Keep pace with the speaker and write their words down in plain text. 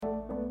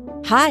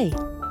Hi,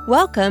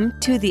 welcome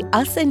to the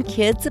Us and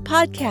Kids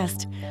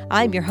podcast.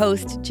 I'm your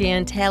host,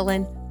 Jan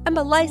Talon. I'm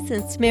a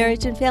licensed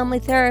marriage and family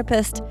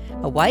therapist,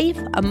 a wife,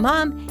 a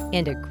mom,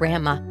 and a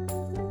grandma.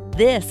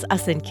 This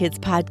Us and Kids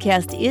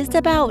podcast is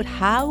about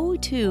how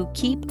to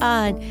keep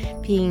on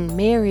being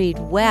married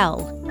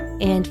well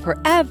and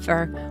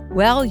forever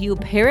while you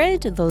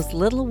parent those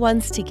little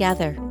ones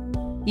together.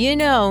 You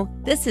know,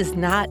 this is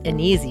not an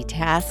easy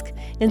task,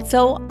 and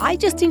so I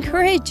just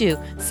encourage you,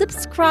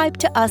 subscribe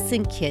to Us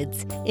and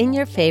Kids in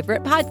your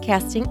favorite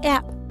podcasting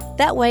app.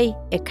 That way,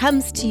 it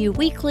comes to you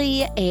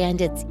weekly and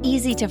it's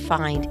easy to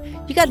find.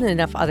 You got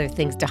enough other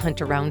things to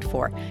hunt around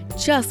for.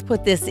 Just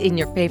put this in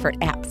your favorite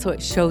app so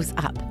it shows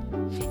up.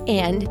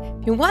 And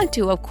if you want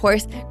to, of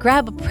course,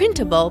 grab a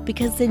printable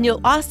because then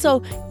you'll also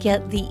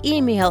get the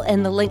email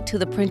and the link to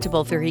the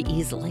printable very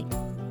easily.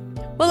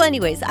 Well,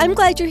 anyways, I'm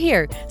glad you're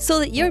here so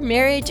that your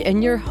marriage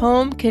and your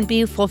home can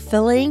be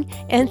fulfilling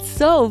and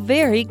so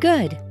very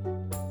good.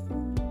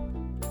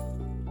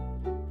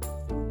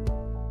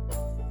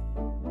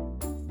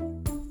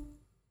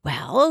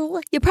 Well,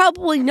 you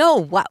probably know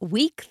what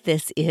week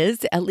this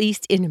is, at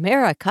least in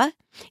America.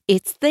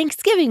 It's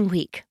Thanksgiving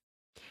week.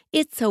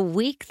 It's a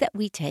week that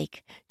we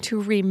take to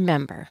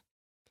remember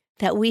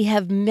that we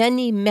have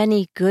many,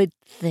 many good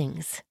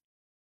things.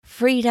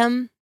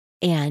 Freedom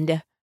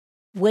and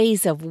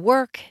ways of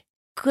work,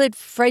 good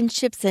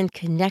friendships and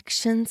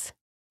connections,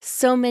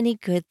 so many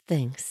good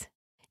things.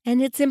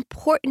 And it's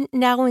important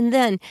now and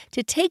then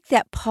to take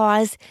that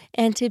pause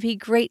and to be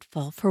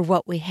grateful for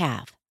what we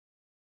have.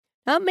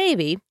 Now,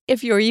 maybe,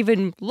 if you're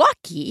even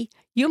lucky,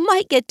 you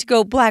might get to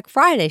go Black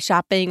Friday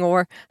shopping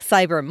or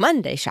Cyber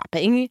Monday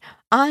shopping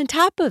on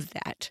top of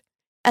that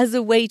as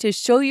a way to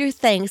show your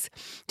thanks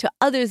to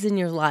others in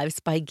your lives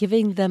by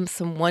giving them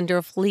some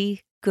wonderfully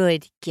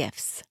good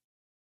gifts.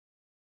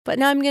 But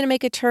now I'm going to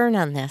make a turn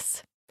on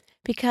this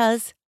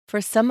because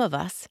for some of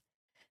us,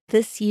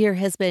 this year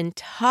has been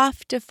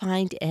tough to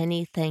find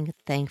anything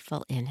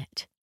thankful in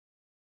it.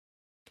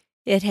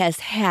 It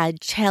has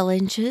had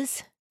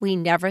challenges we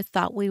never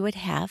thought we would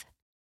have.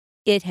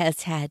 It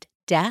has had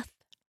death,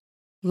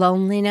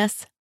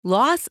 loneliness,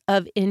 loss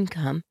of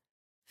income,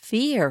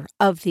 fear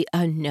of the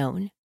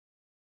unknown,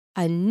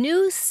 a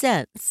new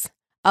sense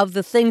of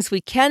the things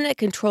we cannot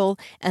control,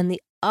 and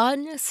the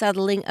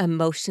unsettling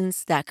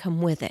emotions that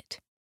come with it.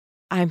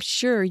 I'm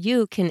sure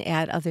you can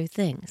add other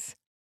things.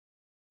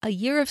 A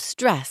year of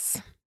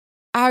stress,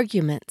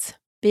 arguments,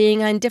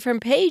 being on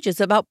different pages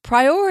about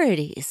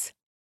priorities,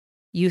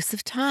 use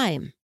of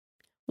time,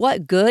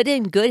 what good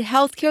and good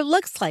healthcare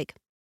looks like,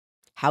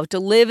 how to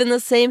live in the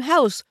same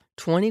house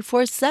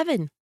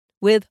 24/7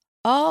 with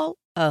all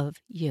of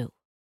you.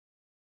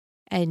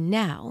 And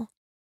now,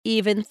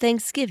 even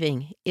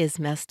Thanksgiving is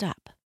messed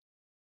up.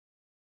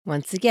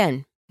 Once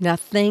again,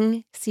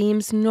 nothing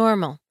seems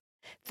normal.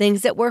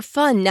 Things that were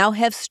fun now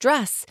have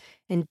stress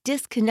and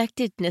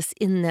disconnectedness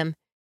in them,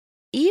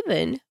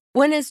 even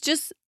when it's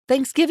just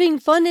Thanksgiving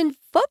fun and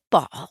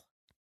football.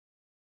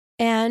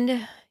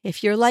 And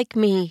if you're like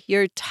me,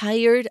 you're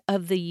tired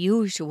of the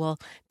usual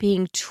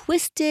being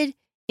twisted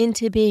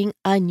into being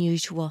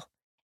unusual,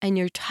 and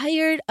you're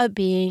tired of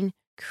being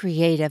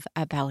creative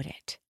about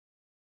it.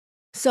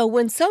 So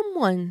when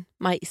someone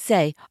might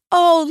say,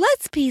 "Oh,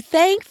 let's be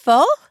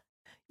thankful,"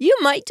 you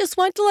might just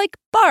want to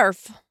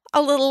barf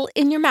a little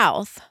in your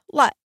mouth.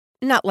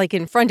 Not like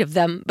in front of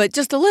them, but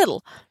just a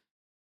little.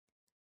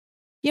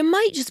 You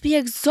might just be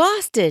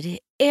exhausted,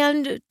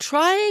 and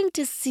trying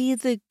to see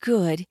the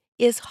good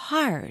is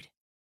hard.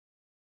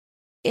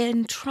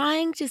 And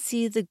trying to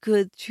see the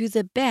good through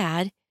the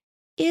bad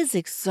is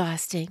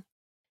exhausting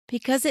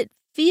because it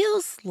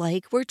feels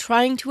like we're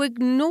trying to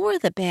ignore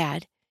the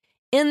bad,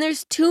 and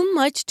there's too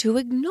much to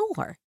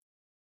ignore.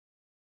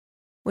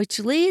 Which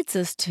leads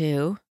us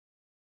to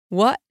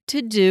what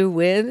to do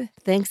with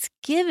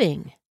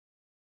Thanksgiving.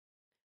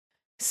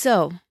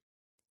 So,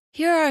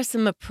 here are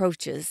some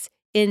approaches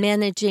in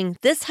managing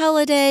this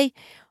holiday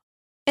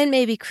and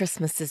maybe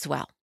Christmas as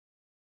well,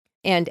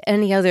 and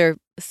any other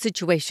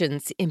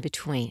situations in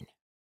between.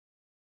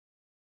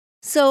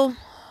 So,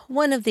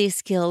 one of these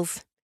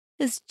skills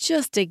is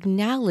just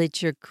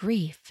acknowledge your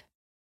grief.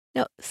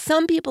 Now,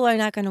 some people are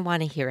not going to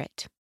want to hear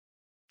it.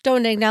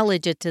 Don't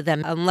acknowledge it to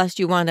them unless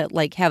you want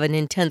to have an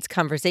intense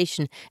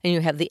conversation and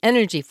you have the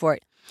energy for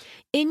it.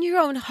 In your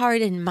own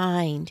heart and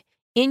mind,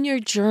 in your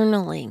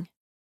journaling,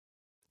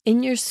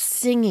 in your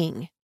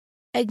singing,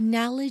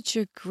 acknowledge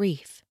your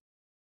grief.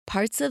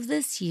 Parts of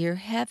this year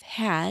have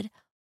had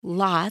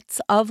lots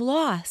of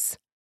loss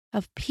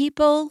of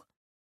people,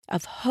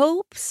 of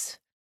hopes,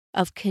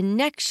 of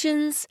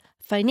connections,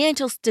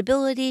 financial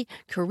stability,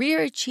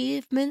 career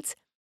achievements,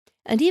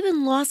 and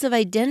even loss of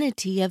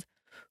identity of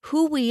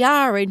who we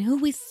are and who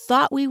we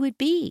thought we would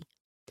be.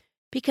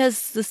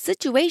 Because the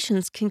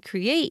situations can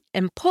create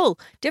and pull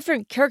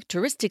different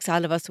characteristics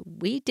out of us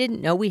we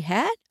didn't know we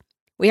had.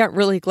 We aren't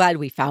really glad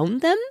we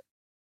found them.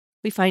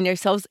 We find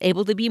ourselves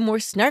able to be more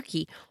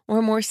snarky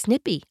or more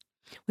snippy.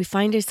 We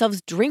find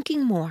ourselves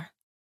drinking more,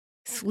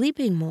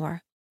 sleeping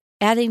more,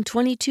 adding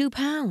 22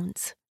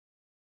 pounds.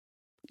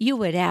 you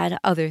would add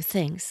other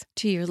things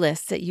to your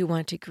list that you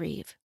want to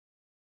grieve.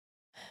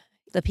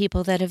 The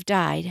people that have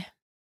died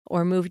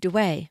or moved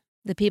away,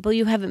 the people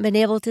you haven't been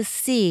able to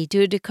see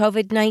due to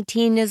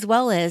COVID-19, as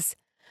well as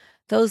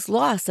those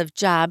loss of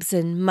jobs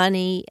and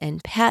money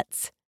and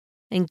pets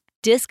and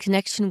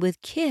disconnection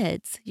with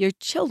kids, your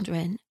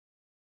children,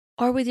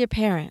 or with your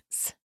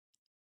parents,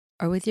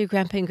 or with your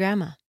grandpa and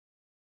grandma.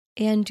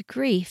 And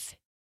grief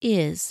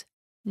is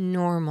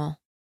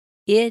normal.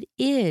 It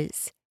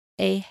is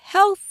a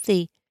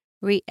healthy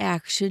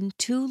reaction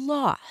to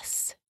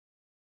loss.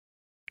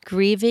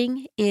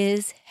 Grieving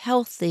is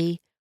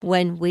healthy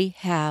when we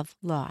have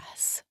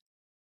loss.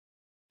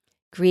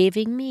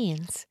 Grieving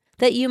means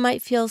that you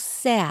might feel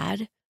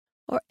sad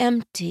or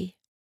empty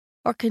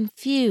or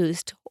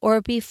confused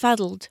or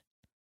befuddled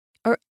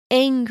or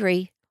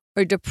angry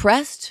or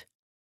depressed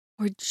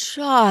or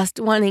just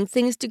wanting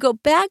things to go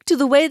back to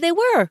the way they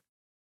were.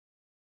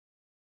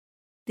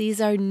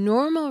 These are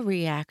normal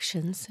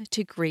reactions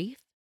to grief.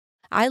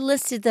 I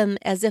listed them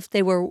as if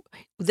they were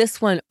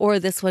this one or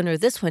this one or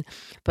this one,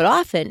 but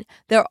often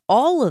they're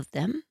all of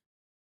them,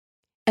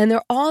 and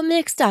they're all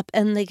mixed up,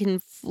 and they can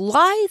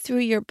fly through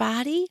your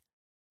body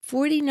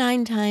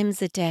 49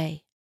 times a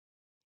day,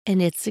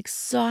 and it's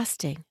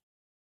exhausting.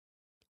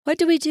 What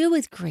do we do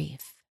with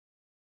grief?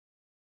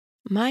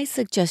 My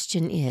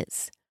suggestion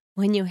is,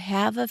 when you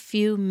have a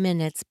few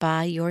minutes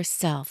by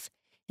yourself,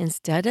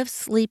 instead of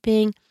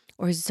sleeping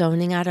or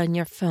zoning out on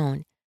your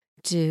phone,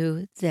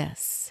 do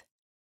this.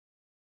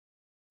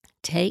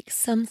 Take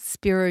some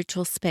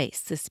spiritual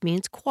space. This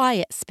means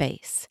quiet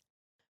space.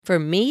 For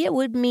me, it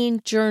would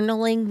mean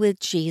journaling with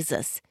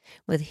Jesus,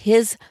 with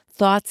his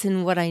thoughts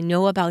and what I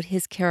know about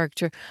his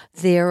character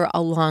there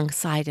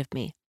alongside of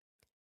me.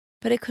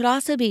 But it could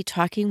also be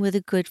talking with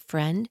a good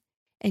friend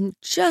and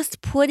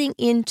just putting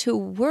into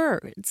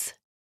words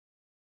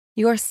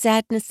your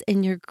sadness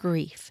and your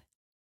grief.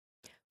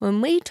 When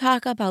we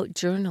talk about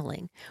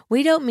journaling,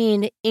 we don't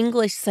mean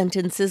English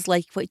sentences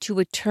like what you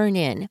would turn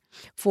in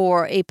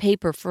for a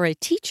paper for a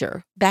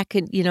teacher back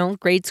in,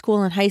 grade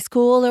school and high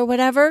school or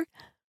whatever.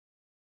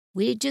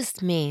 We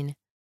just mean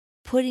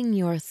putting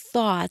your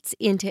thoughts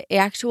into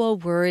actual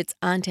words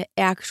onto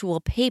actual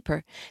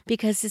paper,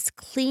 because this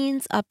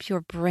cleans up your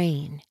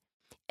brain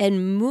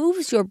and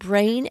moves your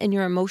brain and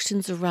your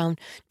emotions around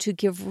to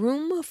give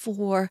room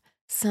for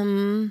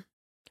some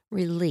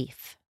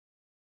relief.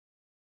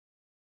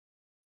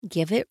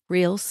 Give it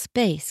real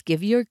space.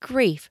 Give your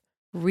grief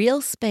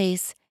real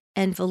space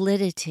and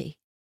validity.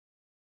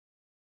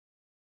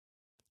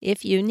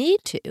 If you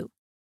need to,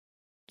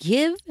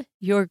 give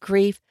your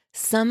grief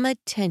some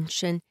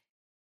attention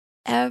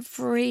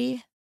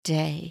every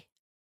day.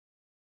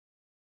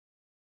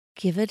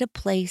 Give it a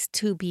place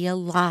to be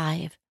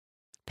alive.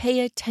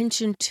 Pay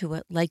attention to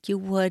it like you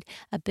would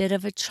a bit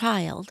of a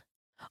child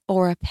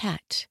or a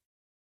pet.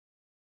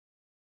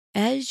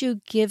 As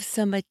you give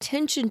some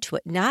attention to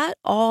it, not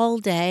all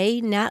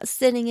day, not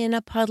sitting in a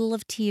puddle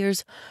of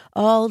tears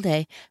all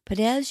day, but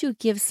as you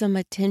give some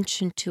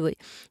attention to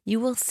it, you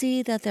will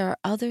see that there are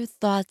other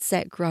thoughts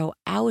that grow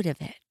out of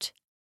it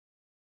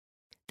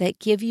that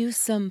give you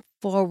some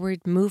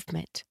forward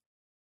movement.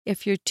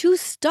 If you're too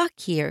stuck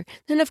here,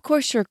 then of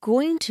course you're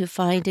going to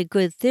find a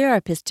good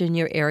therapist in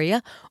your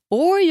area,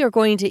 or you're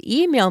going to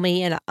email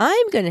me and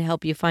I'm going to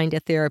help you find a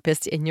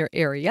therapist in your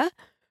area,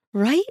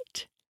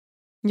 right?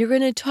 You're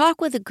going to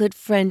talk with a good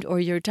friend or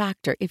your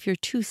doctor if you're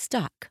too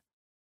stuck.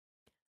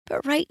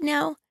 But right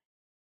now,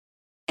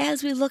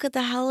 as we look at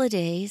the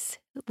holidays,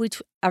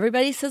 which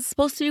everybody says is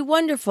supposed to be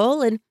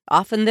wonderful, and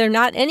often they're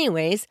not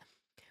anyways,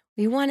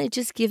 we want to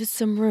just give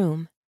some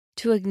room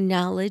to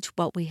acknowledge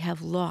what we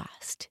have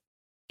lost.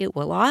 It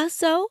will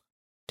also,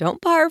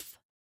 don't barf,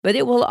 but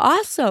it will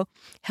also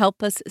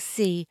help us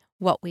see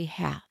what we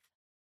have.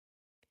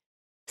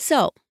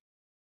 So,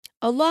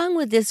 along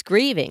with this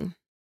grieving,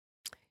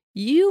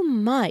 you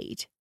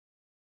might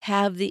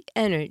have the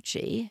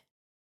energy,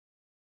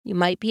 you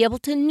might be able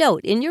to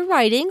note in your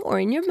writing or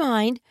in your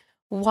mind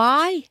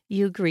why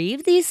you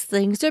grieve these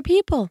things or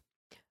people.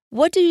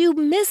 What do you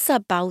miss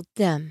about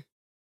them?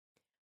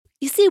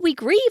 You see, we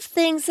grieve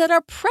things that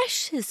are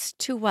precious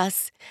to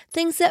us,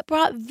 things that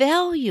brought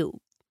value,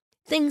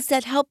 things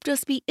that helped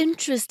us be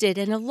interested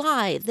and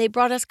alive. They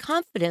brought us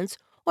confidence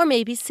or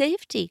maybe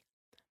safety.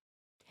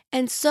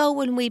 And so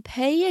when we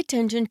pay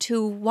attention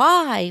to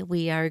why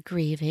we are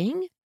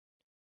grieving,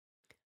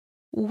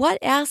 what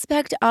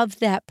aspect of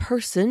that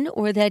person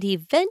or that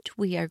event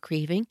we are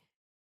grieving,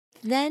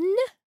 then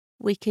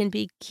we can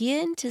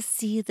begin to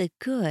see the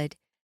good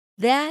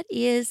that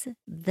is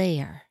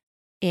there,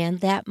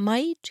 and that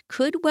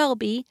could well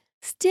be,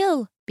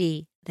 still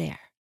be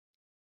there.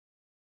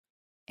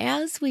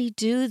 As we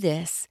do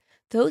this,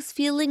 those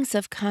feelings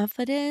of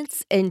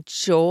confidence and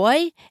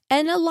joy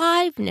and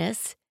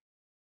aliveness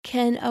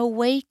can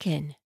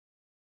awaken,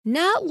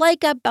 not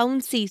like a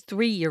bouncy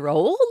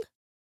 3-year-old,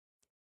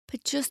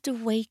 but just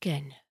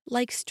awaken,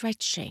 like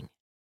stretching,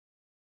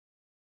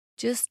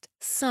 just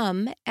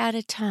some at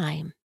a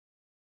time.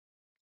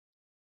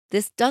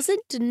 This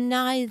doesn't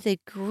deny the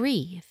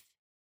grief.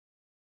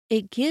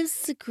 it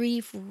gives the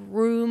grief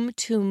room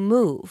to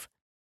move.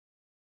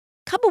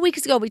 A couple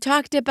weeks ago, we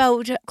talked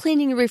about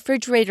cleaning your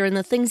refrigerator and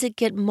the things that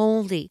get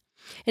moldy.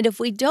 And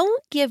if we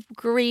don't give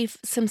grief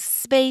some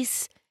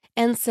space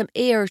and some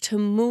air to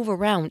move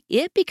around,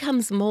 it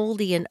becomes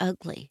moldy and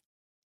ugly.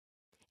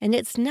 And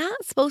it's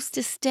not supposed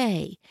to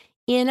stay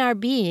in our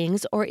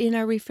beings or in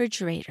our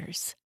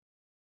refrigerators.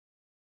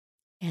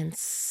 And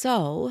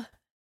so,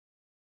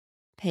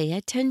 pay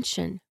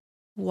attention.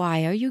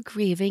 Why are you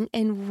grieving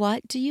and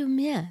what do you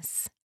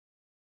miss?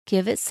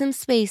 Give it some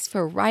space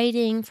for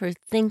writing, for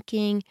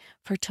thinking,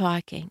 for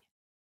talking.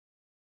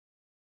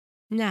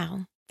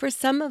 Now, for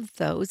some of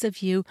those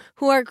of you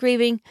who are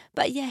grieving,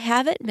 but you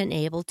haven't been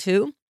able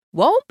to,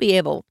 won't be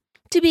able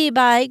to be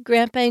by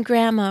Grandpa and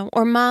Grandma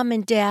or Mom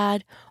and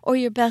Dad or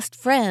your best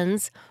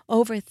friends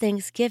over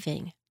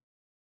Thanksgiving,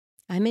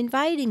 I'm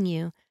inviting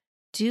you,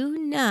 do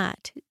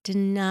not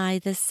deny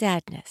the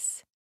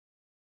sadness.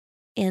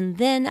 And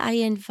then I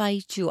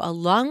invite you,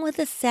 along with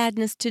the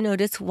sadness, to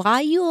notice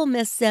why you will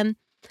miss them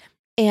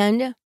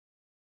and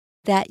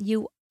that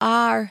you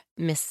are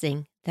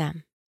missing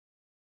them.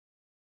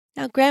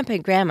 Now, Grandpa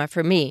and Grandma,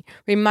 for me,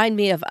 remind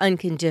me of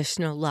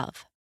unconditional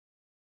love.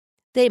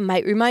 They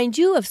might remind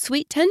you of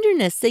sweet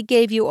tenderness they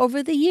gave you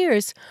over the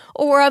years,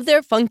 or of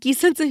their funky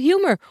sense of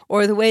humor,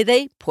 or the way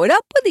they put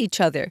up with each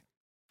other.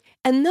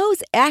 And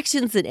those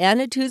actions and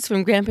attitudes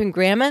from Grandpa and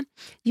Grandma,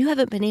 you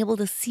haven't been able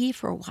to see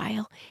for a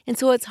while, and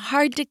so it's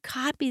hard to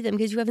copy them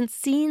because you haven't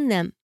seen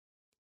them.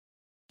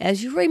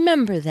 As you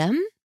remember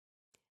them,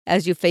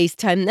 as you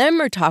FaceTime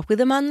them or talk with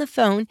them on the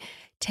phone,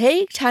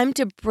 take time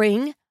to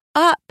bring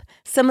up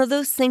some of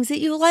those things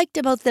that you liked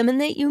about them and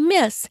that you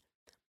miss,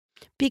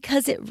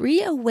 because it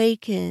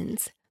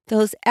reawakens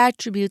those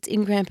attributes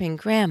in Grandpa and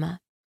Grandma,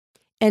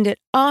 and it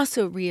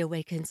also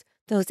reawakens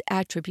those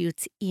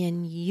attributes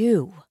in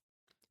you.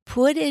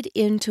 Put it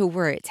into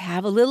words.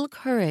 Have a little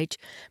courage.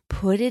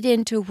 Put it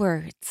into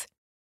words.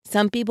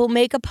 Some people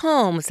make a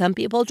poem. Some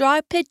people draw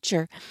a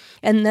picture,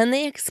 and then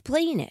they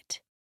explain it,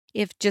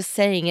 if just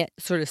saying it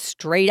sort of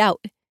straight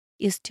out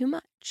is too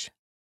much.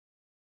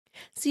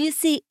 So you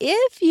see,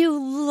 if you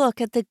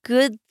look at the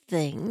good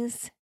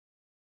things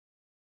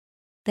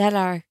that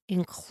are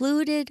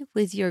included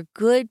with your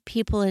good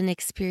people and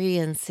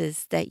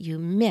experiences that you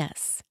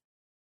miss,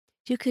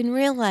 you can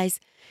realize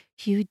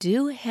you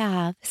do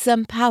have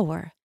some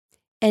power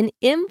and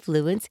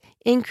influence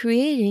in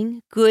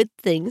creating good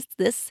things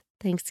this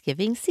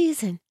Thanksgiving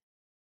season.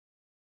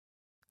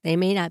 They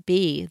may not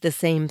be the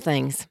same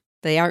things.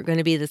 They aren't going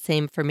to be the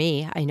same for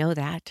me. I know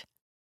that.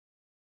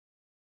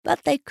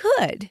 But they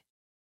could.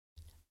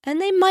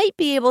 And they might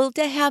be able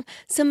to have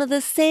some of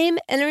the same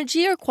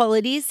energy or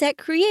qualities that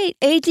create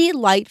a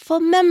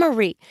delightful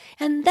memory.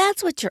 And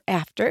that's what you're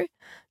after.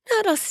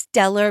 Not a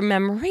stellar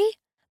memory,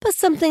 but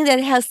something that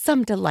has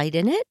some delight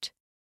in it.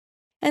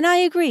 And I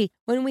agree,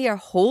 when we are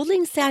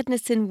holding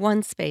sadness in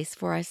one space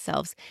for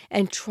ourselves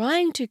and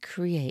trying to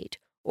create,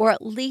 or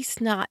at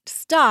least not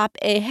stop,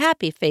 a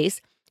happy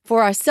face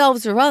for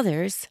ourselves or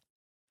others,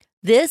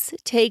 this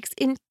takes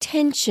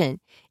intention,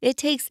 it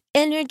takes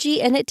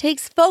energy, and it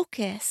takes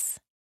focus.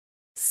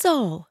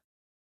 So,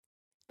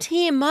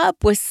 team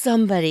up with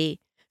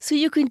somebody so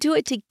you can do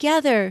it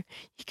together.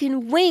 You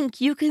can wink,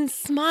 you can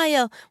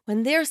smile.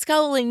 When they're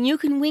scowling, you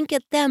can wink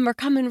at them or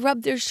come and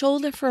rub their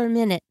shoulder for a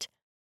minute.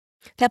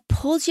 That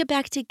pulls you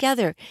back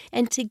together,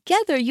 and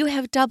together you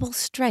have double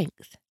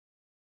strength.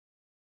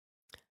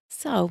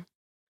 So,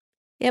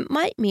 it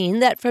might mean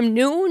that from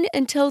noon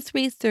until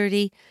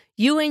 3:30,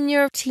 you and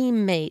your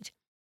teammate,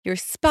 your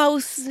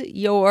spouse,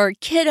 your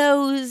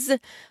kiddos,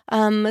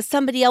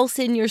 somebody else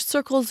in your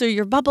circles or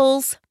your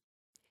bubbles,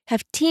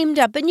 have teamed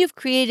up and you've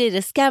created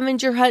a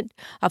scavenger hunt,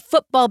 a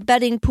football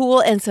betting pool,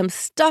 and some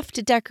stuff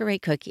to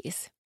decorate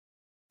cookies.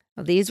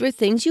 Well, these were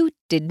things you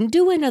didn't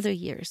do in other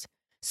years.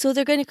 So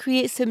they're going to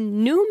create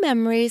some new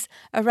memories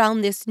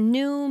around this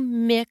new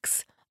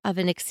mix of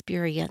an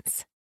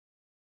experience.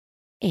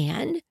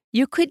 And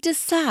you could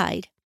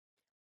decide,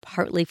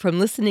 partly from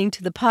listening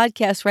to the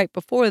podcast right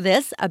before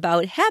this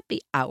about happy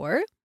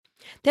hour,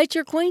 that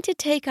you're going to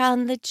take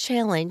on the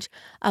challenge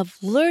of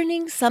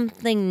learning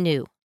something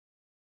new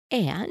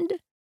and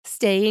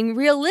staying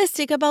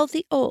realistic about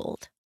the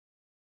old.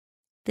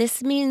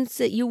 This means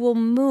that you will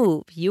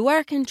move. You are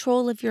in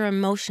control of your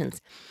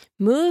emotions,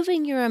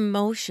 moving your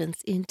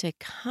emotions into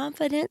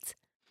confidence,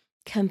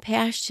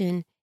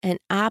 compassion, and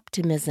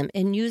optimism,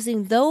 and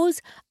using those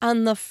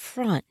on the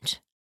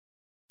front,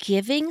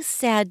 giving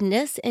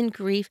sadness and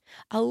grief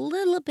a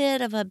little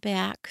bit of a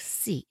back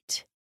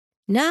seat.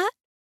 Not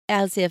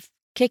as if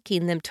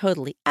kicking them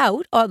totally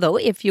out, although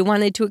if you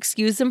wanted to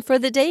excuse them for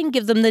the day and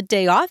give them the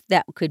day off,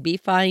 that could be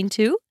fine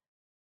too.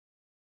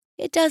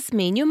 It does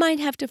mean you might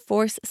have to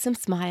force some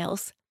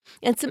smiles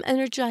and some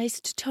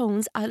energized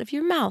tones out of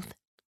your mouth.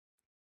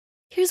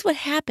 Here's what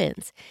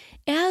happens.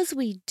 As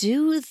we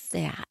do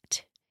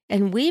that,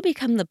 and we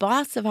become the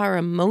boss of our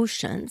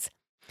emotions,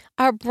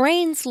 our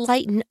brains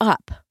lighten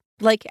up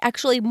like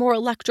actually more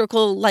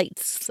electrical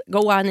lights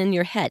go on in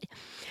your head.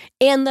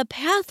 And the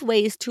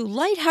pathways to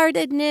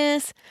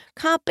lightheartedness,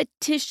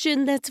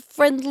 competition that's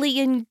friendly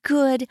and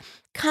good,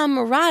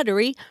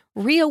 camaraderie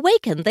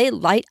reawaken. They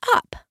light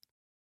up.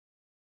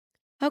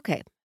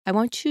 Okay, I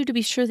want you to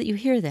be sure that you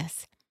hear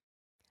this.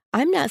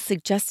 I'm not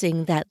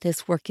suggesting that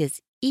this work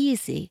is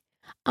easy.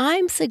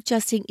 I'm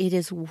suggesting it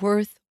is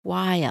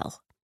worthwhile,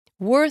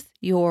 worth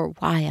your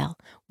while,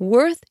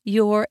 worth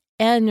your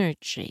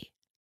energy.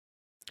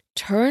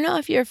 Turn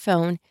off your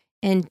phone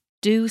and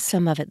do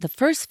some of it. The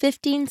first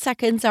 15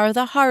 seconds are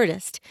the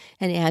hardest,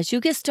 and as you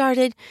get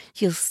started,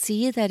 you'll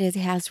see that it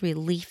has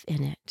relief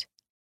in it.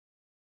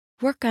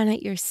 Work on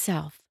it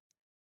yourself,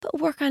 but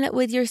work on it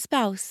with your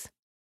spouse,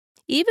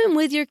 even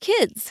with your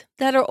kids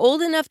that are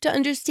old enough to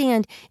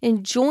understand,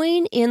 and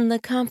join in the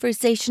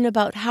conversation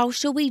about how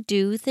shall we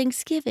do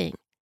Thanksgiving.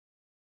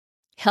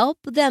 Help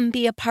them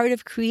be a part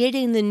of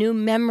creating the new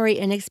memory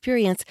and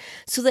experience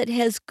so that it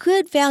has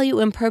good value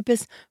and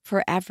purpose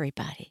for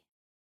everybody.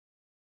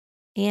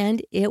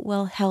 And it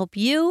will help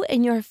you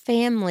and your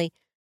family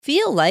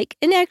feel like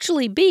and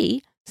actually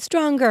be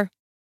stronger.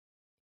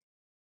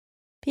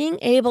 Being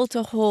able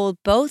to hold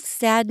both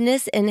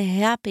sadness and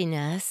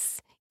happiness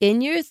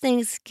in your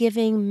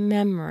Thanksgiving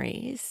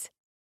memories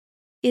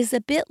is a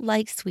bit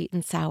like sweet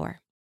and sour.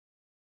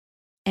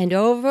 And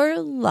over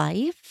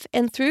life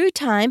and through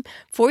time,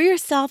 for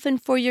yourself and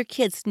for your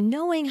kids,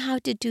 knowing how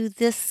to do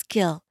this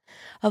skill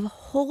of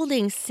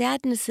holding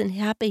sadness and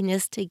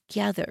happiness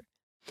together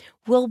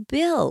will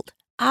build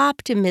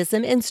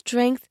optimism and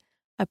strength,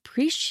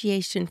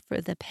 appreciation for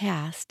the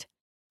past,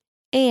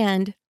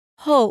 and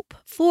hope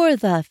for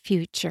the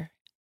future.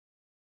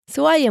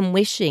 So I am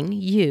wishing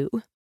you,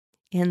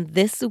 in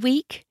this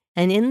week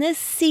and in this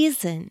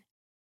season,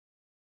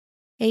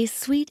 a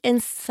sweet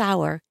and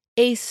sour,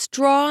 a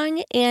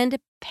strong and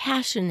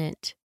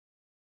passionate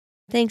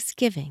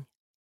Thanksgiving.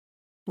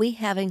 We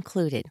have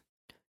included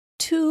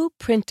 2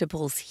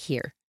 printables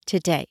here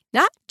today,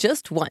 not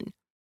just one.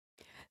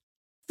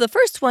 The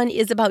first one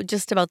is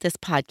just about this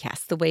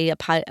podcast, the way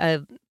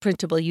a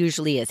printable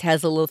usually is,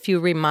 has a little few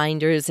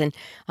reminders and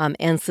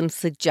some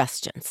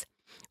suggestions,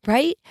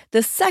 right?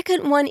 The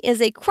second one is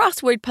a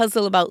crossword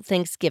puzzle about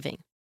Thanksgiving.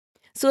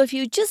 So if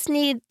you just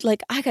need,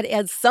 I got to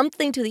add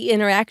something to the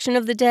interaction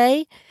of the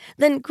day,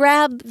 then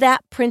grab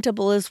that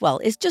printable as well.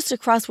 It's just a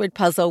crossword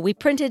puzzle. We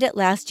printed it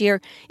last year,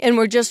 and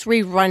we're just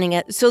rerunning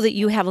it so that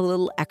you have a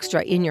little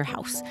extra in your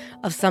house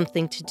of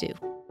something to do.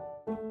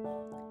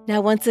 Now,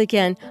 once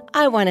again,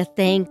 I want to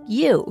thank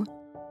you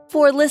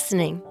for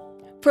listening,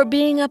 for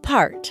being a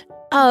part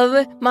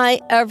of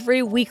my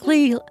every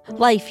weekly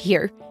life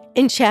here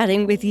in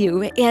chatting with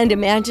you and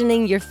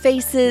imagining your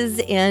faces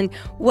and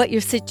what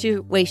your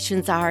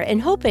situations are,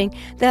 and hoping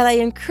that I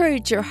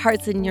encourage your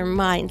hearts and your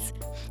minds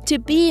to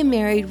be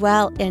married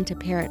well and to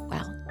parent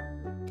well.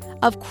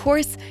 Of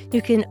course,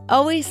 you can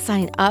always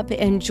sign up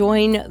and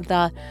join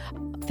the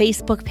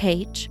Facebook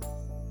page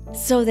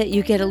so that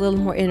you get a little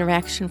more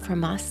interaction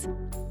from us.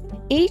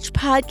 Each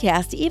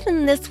podcast,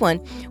 even this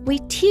one, we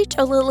teach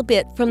a little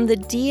bit from the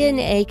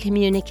DNA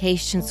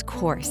Communications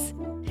course.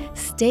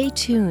 Stay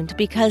tuned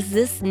because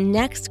this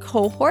next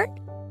cohort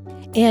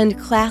and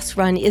class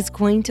run is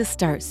going to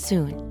start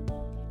soon.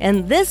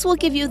 And this will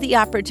give you the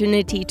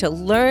opportunity to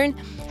learn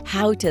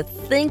how to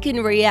think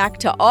and react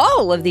to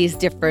all of these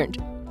different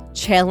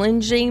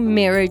challenging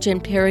marriage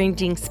and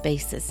parenting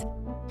spaces,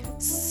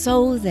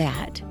 so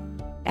that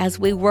as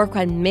we work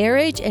on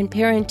marriage and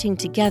parenting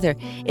together,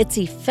 it's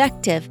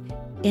effective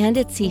and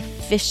it's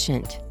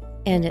efficient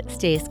and it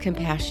stays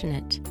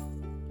compassionate.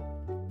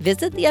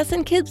 Visit the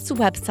SN Kids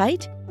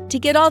website to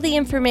get all the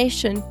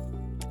information.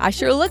 I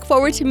sure look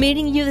forward to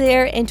meeting you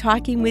there and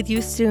talking with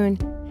you soon.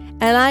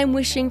 And I'm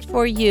wishing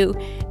for you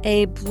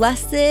a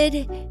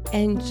blessed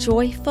and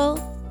joyful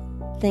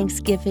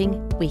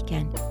Thanksgiving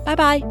weekend.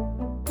 Bye-bye.